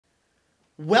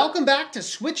Welcome back to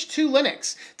Switch to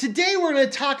Linux. Today we're going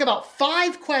to talk about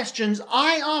 5 questions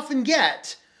I often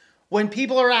get when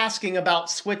people are asking about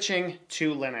switching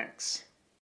to Linux.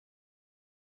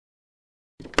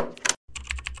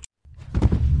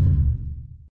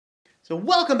 So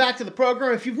welcome back to the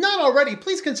program. If you've not already,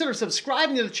 please consider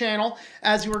subscribing to the channel.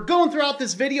 As you are going throughout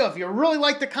this video, if you really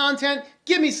like the content,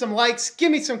 give me some likes,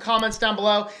 give me some comments down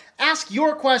below, ask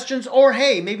your questions, or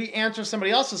hey, maybe answer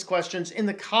somebody else's questions in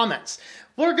the comments.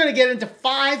 We're going to get into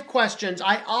 5 questions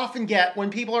I often get when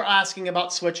people are asking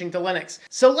about switching to Linux.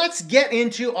 So let's get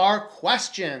into our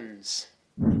questions.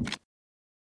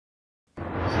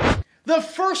 The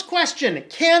first question,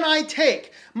 can I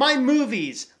take my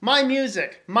movies, my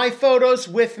music, my photos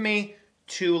with me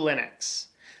to Linux?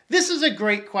 This is a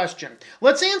great question.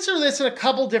 Let's answer this in a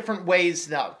couple different ways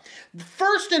though.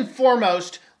 First and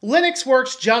foremost, Linux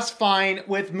works just fine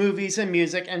with movies and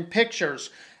music and pictures,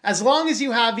 as long as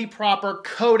you have the proper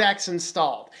codecs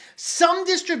installed. Some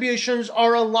distributions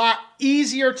are a lot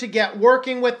easier to get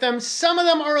working with them. Some of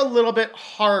them are a little bit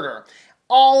harder.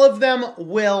 All of them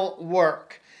will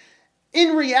work.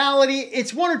 In reality,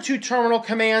 it's 1 or 2 terminal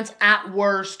commands at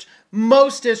worst.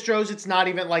 Most distros, it's not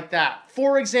even like that.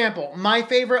 For example, my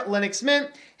favorite Linux Mint,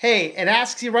 hey, it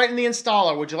asks you right in the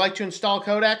installer, would you like to install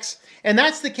codecs? And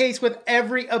that's the case with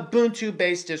every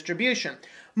Ubuntu-based distribution.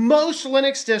 Most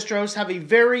Linux distros have a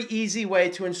very easy way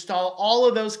to install all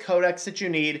of those codecs that you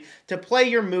need to play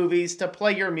your movies, to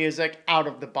play your music out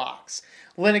of the box.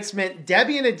 Linux Mint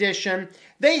Debian Edition,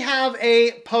 they have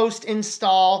a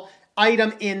post-install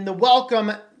item in the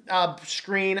welcome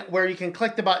screen where you can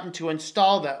click the button to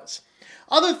install those.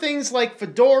 Other things like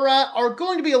Fedora are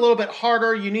going to be a little bit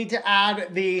harder. You need to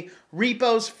add the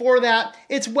repos for that.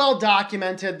 It's well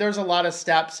documented. There's a lot of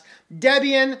steps.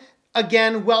 Debian,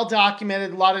 again, well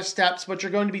documented, a lot of steps, but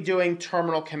you're going to be doing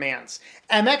terminal commands.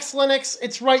 MX Linux,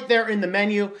 it's right there in the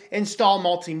menu, install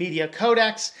multimedia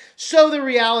codecs. So the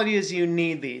reality is you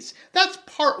need these. That's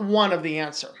part 1 of the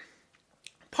answer.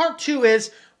 Part 2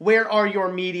 is, where are your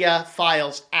media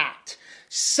files at?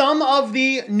 Some of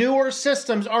the newer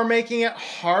systems are making it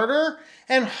harder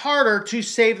and harder to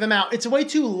save them out. It's a way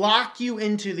to lock you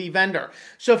into the vendor.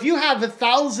 So if you have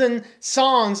 1,000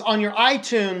 songs on your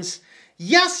iTunes,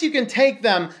 yes, you can take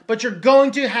them, but you're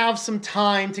going to have some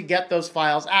time to get those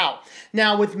files out.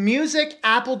 Now with music,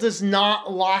 Apple does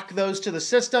not lock those to the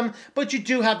system, but you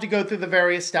do have to go through the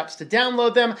various steps to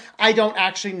download them. I don't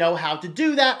actually know how to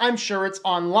do that. I'm sure it's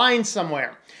online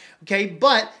somewhere. Okay,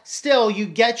 but still, you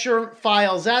get your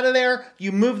files out of there,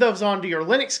 you move those onto your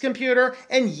Linux computer,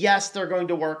 and yes, they're going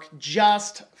to work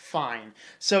just fine.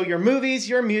 So your movies,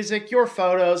 your music, your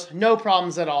photos, no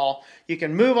problems at all. You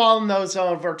can move all of those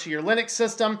over to your Linux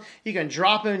system. You can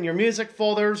drop in your music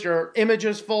folders, your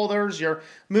images folders, your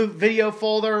video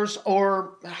folders,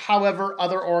 or however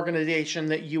other organization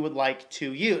that you would like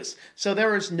to use. So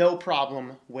there is no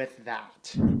problem with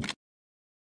that.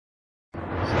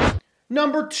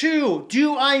 Number 2,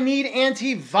 do I need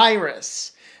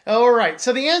antivirus? All right,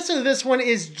 so the answer to this one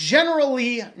is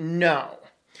generally no.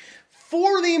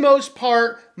 For the most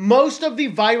part, most of the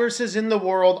viruses in the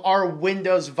world are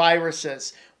Windows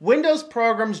viruses. Windows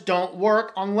programs don't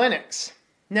work on Linux.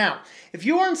 Now, if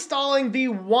you are installing the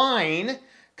Wine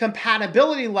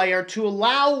compatibility layer to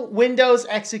allow Windows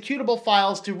executable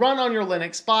files to run on your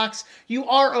Linux box, you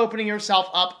are opening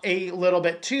yourself up a little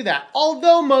bit to that.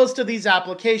 Although most of these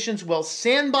applications will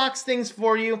sandbox things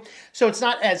for you, so it's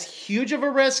not as huge of a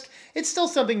risk, it's still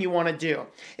something you want to do.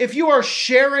 If you are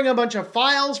sharing a bunch of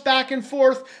files back and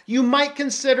forth, you might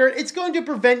consider it's going to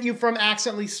prevent you from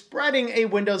accidentally spreading a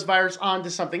Windows virus onto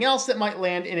something else that might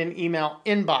land in an email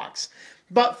inbox.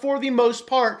 But for the most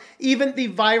part, even the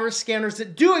virus scanners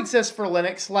that do exist for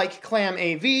Linux, like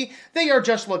ClamAV, they are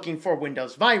just looking for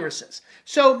Windows viruses.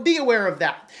 So be aware of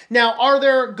that. Now, are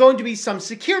there going to be some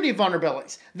security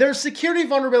vulnerabilities? There's security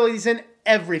vulnerabilities in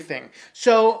everything.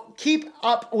 So keep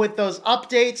up with those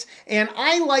updates. And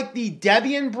I like the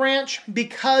Debian branch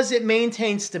because it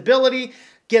maintains stability,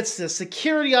 gets the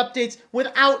security updates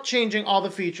without changing all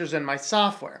the features in my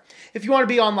software. If you want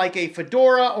to be on like a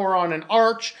Fedora or on an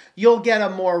Arch, you'll get a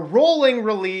more rolling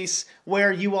release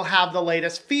where you will have the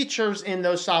latest features in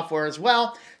those software as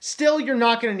well. Still, you're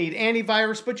not going to need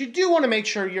antivirus, but you do want to make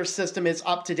sure your system is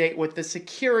up to date with the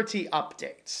security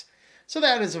updates. So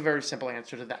that is a very simple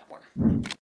answer to that one.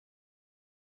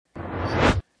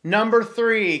 Number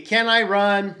 3, can I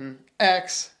run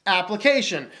X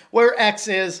application, where X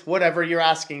is whatever you're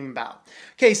asking about.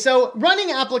 Okay, so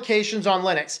running applications on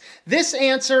Linux. This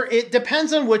answer, it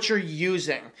depends on what you're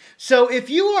using. So if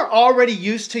you are already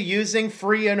used to using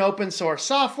free and open source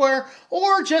software,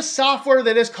 or just software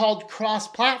that is called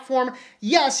cross-platform,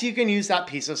 yes, you can use that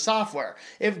piece of software.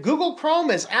 If Google Chrome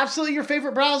is absolutely your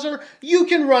favorite browser, you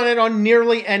can run it on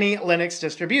nearly any Linux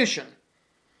distribution.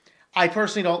 I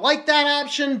personally don't like that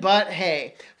option, but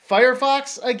hey,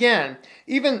 Firefox, again,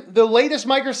 even the latest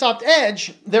Microsoft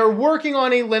Edge, they're working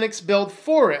on a Linux build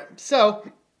for it. So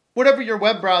whatever your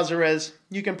web browser is,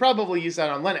 you can probably use that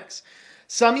on Linux.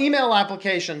 Some email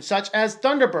applications, such as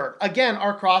Thunderbird, again,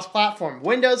 are cross-platform.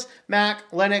 Windows, Mac,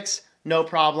 Linux, no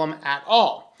problem at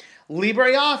all.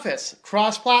 LibreOffice,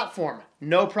 cross-platform,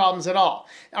 no problems at all.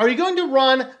 Are you going to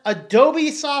run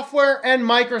Adobe software and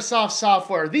Microsoft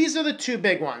software? These are the two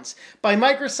big ones. By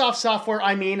Microsoft software,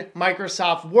 I mean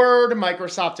Microsoft Word,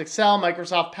 Microsoft Excel,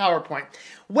 Microsoft PowerPoint.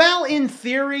 Well, in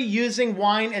theory, using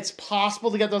Wine, it's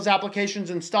possible to get those applications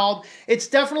installed. It's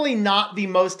definitely not the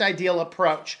most ideal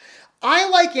approach. I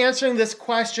like answering this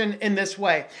question in this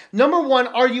way. Number one,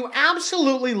 are you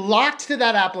absolutely locked to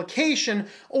that application,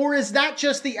 or is that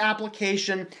just the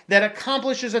application that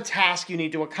accomplishes a task you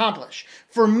need to accomplish?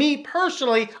 For me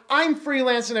personally, I'm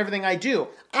freelance in everything I do.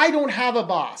 I don't have a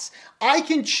boss. I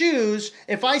can choose,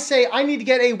 if I say I need to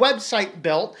get a website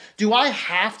built, do I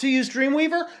have to use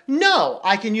Dreamweaver? No,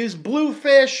 I can use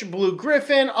Bluefish, Blue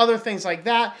Griffin, other things like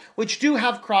that, which do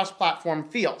have cross-platform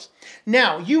feels.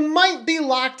 Now, you might be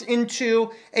locked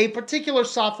into a particular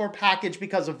software package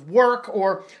because of work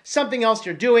or something else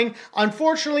you're doing.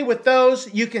 Unfortunately, with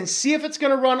those, you can see if it's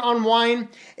going to run on Wine.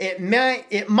 It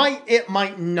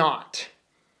might not.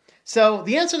 So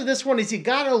the answer to this one is you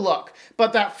gotta look.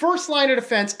 But that first line of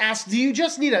defense asks, do you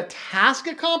just need a task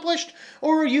accomplished,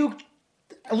 or you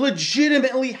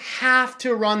legitimately have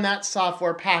to run that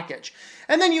software package?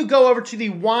 And then you go over to the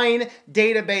Wine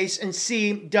database and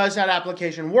see, does that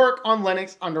application work on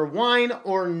Linux under Wine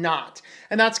or not?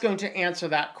 And that's going to answer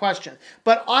that question.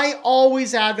 But I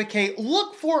always advocate,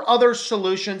 look for other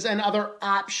solutions and other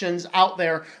options out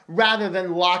there rather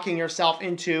than locking yourself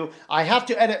into, I have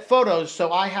to edit photos,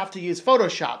 so I have to use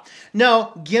Photoshop.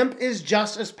 No, GIMP is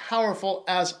just as powerful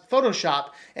as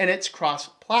Photoshop, and it's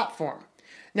cross-platform.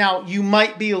 Now, you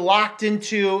might be locked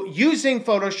into using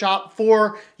Photoshop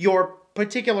for your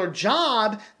particular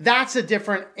job. That's a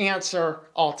different answer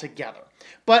altogether.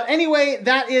 But anyway,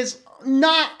 that is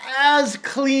not as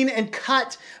clean and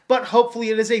cut, but hopefully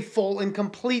it is a full and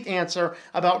complete answer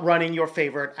about running your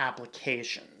favorite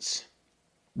applications.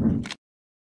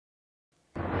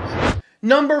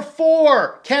 Number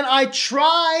 4, can I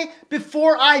try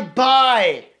before I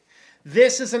buy?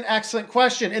 This is an excellent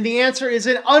question, and the answer is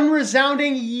an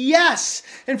unresounding yes.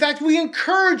 In fact, we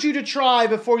encourage you to try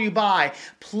before you buy.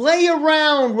 Play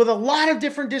around with a lot of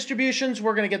different distributions.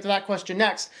 We're going to get to that question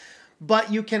next.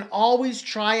 But you can always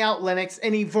try out Linux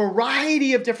in a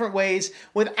variety of different ways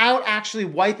without actually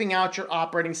wiping out your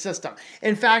operating system.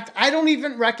 In fact, I don't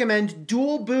even recommend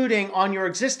dual booting on your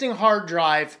existing hard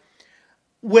drive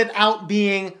without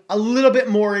being a little bit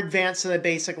more advanced than the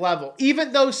basic level.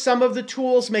 Even though some of the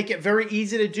tools make it very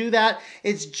easy to do that,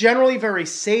 it's generally very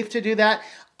safe to do that.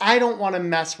 I don't want to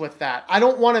mess with that. I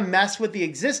don't want to mess with the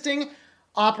existing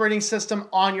operating system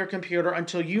on your computer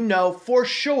until you know for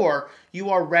sure you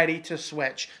are ready to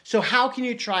switch. So how can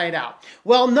you try it out?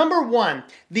 Well, number one,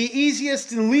 the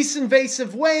easiest and least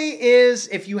invasive way is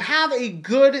if you have a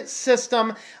good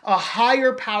system, a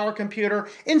higher power computer,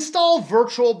 install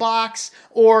VirtualBox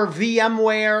or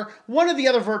VMware, one of the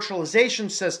other virtualization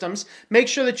systems. Make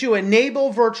sure that you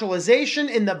enable virtualization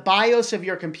in the BIOS of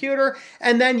your computer,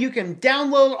 and then you can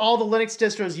download all the Linux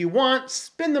distros you want,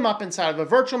 spin them up inside of a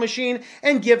virtual machine,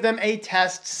 and give them a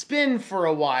test spin for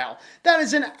a while. That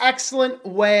is an excellent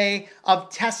way of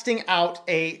testing out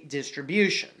a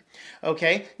distribution.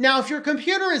 Okay, now if your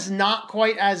computer is not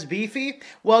quite as beefy,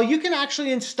 well, you can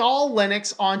actually install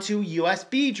Linux onto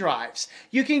USB drives.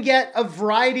 You can get a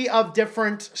variety of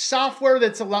different software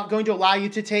that's going to allow you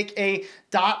to take a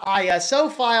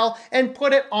 .iso file and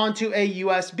put it onto a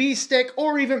USB stick,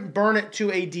 or even burn it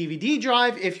to a DVD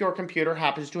drive if your computer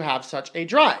happens to have such a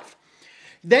drive.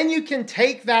 Then you can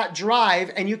take that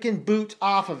drive and you can boot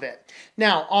off of it.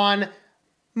 Now, on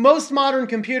most modern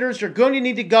computers, you're going to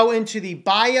need to go into the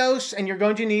BIOS and you're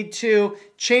going to need to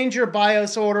change your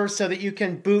BIOS order so that you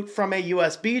can boot from a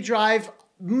USB drive.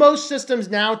 Most systems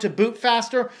now, to boot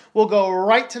faster, will go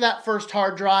right to that first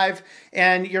hard drive,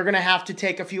 and you're going to have to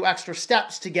take a few extra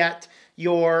steps to get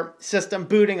your system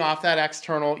booting off that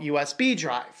external USB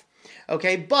drive.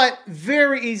 Okay, but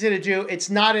very easy to do. It's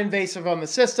not invasive on the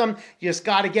system. You just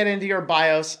got to get into your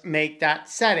BIOS, make that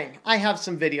setting. I have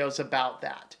some videos about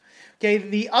that. Okay,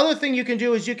 the other thing you can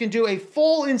do is you can do a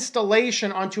full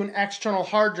installation onto an external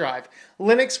hard drive.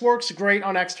 Linux works great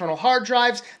on external hard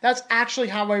drives. That's actually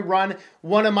how I run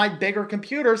one of my bigger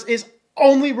computers, is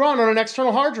only run on an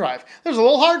external hard drive. There's a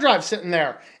little hard drive sitting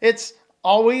there. It's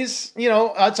always,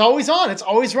 it's always on. It's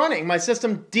always running. My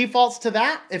system defaults to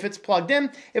that if it's plugged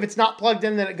in. If it's not plugged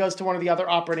in, then it goes to one of the other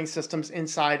operating systems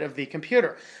inside of the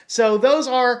computer. So those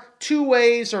are 2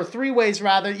 ways, or 3 ways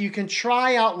rather, you can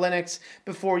try out Linux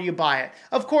before you buy it.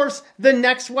 Of course, the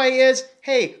next way is,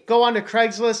 hey, go onto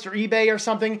Craigslist or eBay or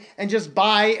something and just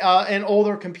buy an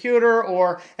older computer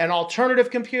or an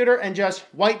alternative computer and just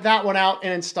wipe that one out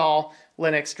and install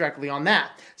Linux directly on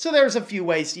that. So there's a few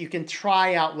ways you can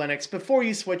try out Linux before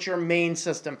you switch your main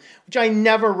system, which I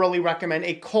never really recommend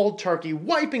a cold turkey,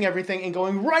 wiping everything and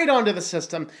going right onto the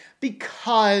system,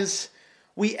 because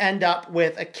we end up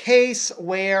with a case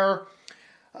where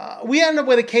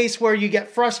you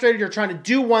get frustrated, you're trying to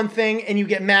do one thing and you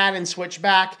get mad and switch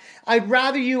back. I'd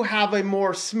rather you have a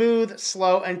more smooth,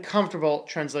 slow, and comfortable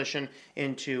transition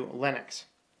into Linux.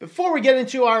 Before we get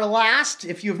into our last,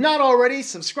 if you've not already,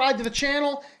 subscribe to the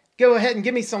channel, go ahead and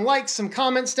give me some likes, some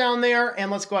comments down there,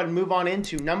 and let's go ahead and move on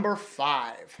into number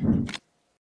 5.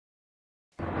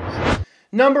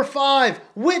 Number 5,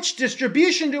 which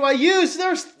distribution do I use?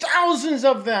 There's thousands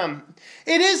of them.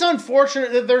 It is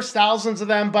unfortunate that there's thousands of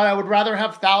them, but I would rather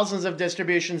have thousands of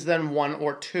distributions than 1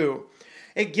 or 2.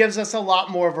 It gives us a lot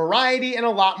more variety and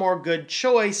a lot more good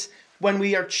choice when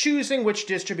we are choosing which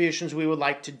distributions we would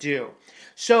like to do.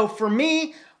 So for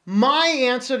me, my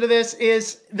answer to this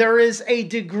is there is a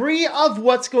degree of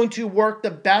what's going to work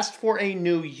the best for a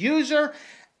new user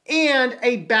and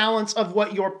a balance of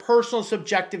what your personal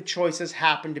subjective choices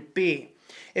happen to be.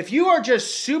 If you are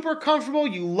just super comfortable,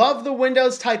 you love the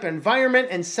Windows type environment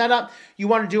and setup, you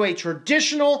want to do a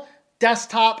traditional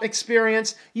desktop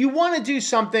experience, you want to do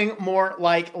something more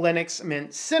like Linux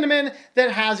Mint Cinnamon that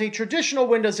has a traditional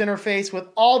Windows interface with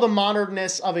all the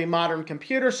modernness of a modern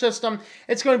computer system.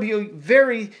 It's going to be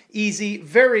very easy,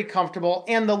 very comfortable,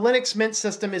 and the Linux Mint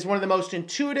system is one of the most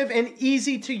intuitive and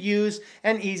easy to use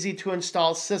and easy to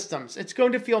install systems. It's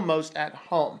going to feel most at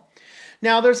home.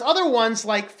 Now, there's other ones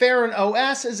like Farron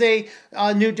OS is a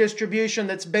new distribution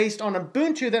that's based on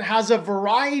Ubuntu that has a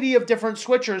variety of different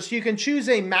switchers. So you can choose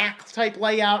a Mac-type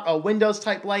layout, a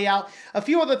Windows-type layout, a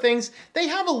few other things. They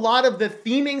have a lot of the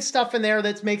theming stuff in there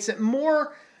that makes it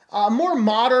more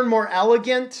modern, more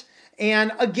elegant,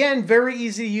 and again, very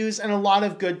easy to use and a lot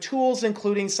of good tools,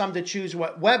 including some to choose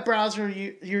what web browser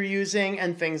you're using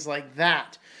and things like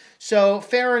that. So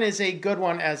Farron is a good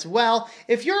one as well.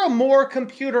 If you're a more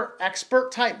computer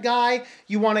expert type guy,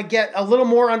 you want to get a little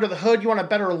more under the hood, you want a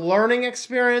better learning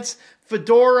experience,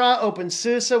 Fedora,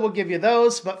 OpenSUSE will give you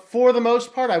those, but for the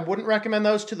most part, I wouldn't recommend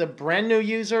those to the brand new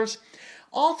users.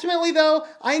 Ultimately, though,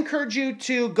 I encourage you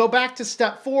to go back to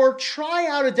step 4, try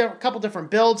out a couple different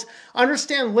builds,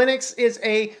 understand Linux is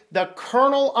the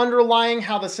kernel underlying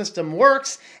how the system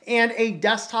works, and a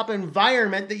desktop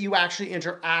environment that you actually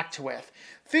interact with.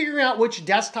 Figuring out which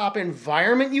desktop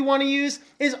environment you want to use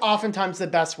is oftentimes the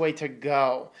best way to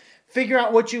go. Figure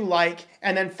out what you like,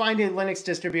 and then find a Linux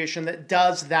distribution that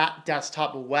does that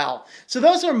desktop well. So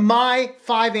those are my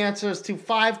 5 answers to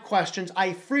 5 questions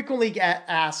I frequently get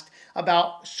asked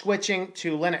about switching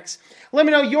to Linux. Let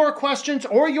me know your questions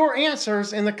or your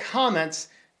answers in the comments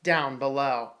down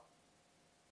below.